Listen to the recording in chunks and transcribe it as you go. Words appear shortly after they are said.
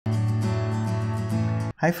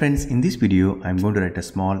Hi friends, in this video I'm going to write a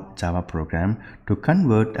small Java program to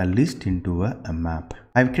convert a list into a map.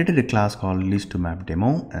 I've created a class called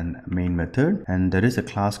list2map_demo and main method, and there is a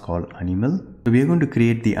class called animal. So we are going to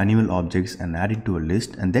create the animal objects and add it to a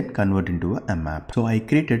list and then convert into a map. So I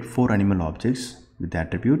created 4 animal objects with the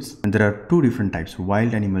attributes, and there are 2 different types,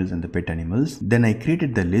 wild animals and the pet animals. Then I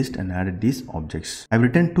created the list and added these objects. I've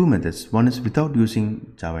written 2 methods. One is without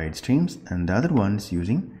using Java 8 streams and the other one is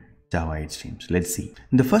using Java 8 streams. Let's see.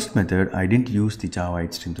 In the first method, I didn't use the Java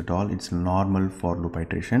 8 streams at all. It's normal for loop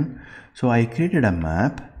iteration. So I created a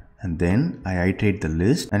map and then I iterate the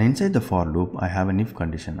list, and inside the for loop I have an if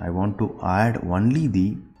condition. I want to add only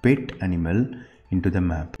the pet animal into the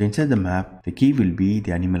map. So inside the map, the key will be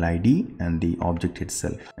the animal ID and the object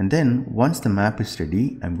itself. And then once the map is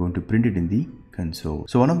ready, I'm going to print it in the console.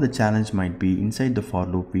 So one of the challenge might be inside the for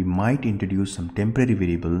loop we might introduce some temporary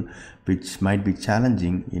variable which might be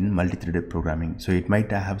challenging in multi-threaded programming. So it might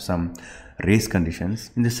have some race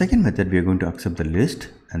conditions. In the second method we are going to accept the list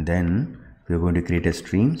and then we are going to create a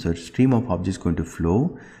stream. So a stream of objects is going to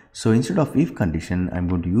flow. So instead of if condition I'm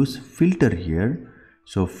going to use filter here.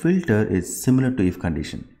 So filter is similar to if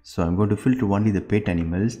condition. So I'm going to filter only the pet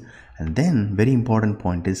animals, and then very important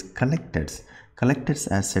point is collectors. Collectors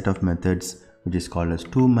as set of methods which is called as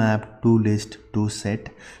toMap, toList, toSet.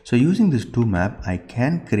 So using this toMap, I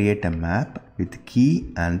can create a map with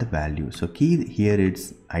key and the value. So key here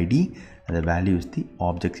is ID and the value is the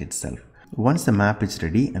object itself. Once the map is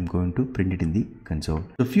ready, I'm going to print it in the console.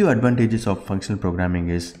 So few advantages of functional programming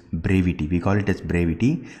is brevity. We call it as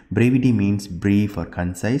brevity. Brevity means brief or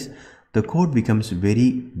concise. The code becomes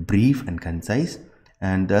very brief and concise.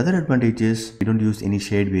 And the other advantage is we don't use any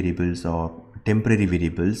shared variables or temporary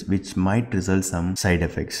variables which might result some side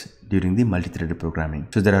effects during the multi-threaded programming.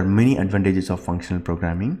 So there are many advantages of functional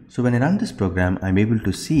programming. So when I run this program, I'm able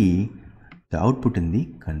to see the output in the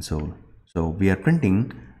console. So we are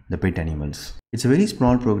printing the pet animals. It's a very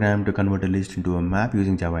small program to convert a list into a map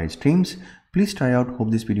using Java 8 streams. Please try out.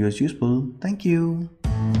 Hope this video is useful. Thank you.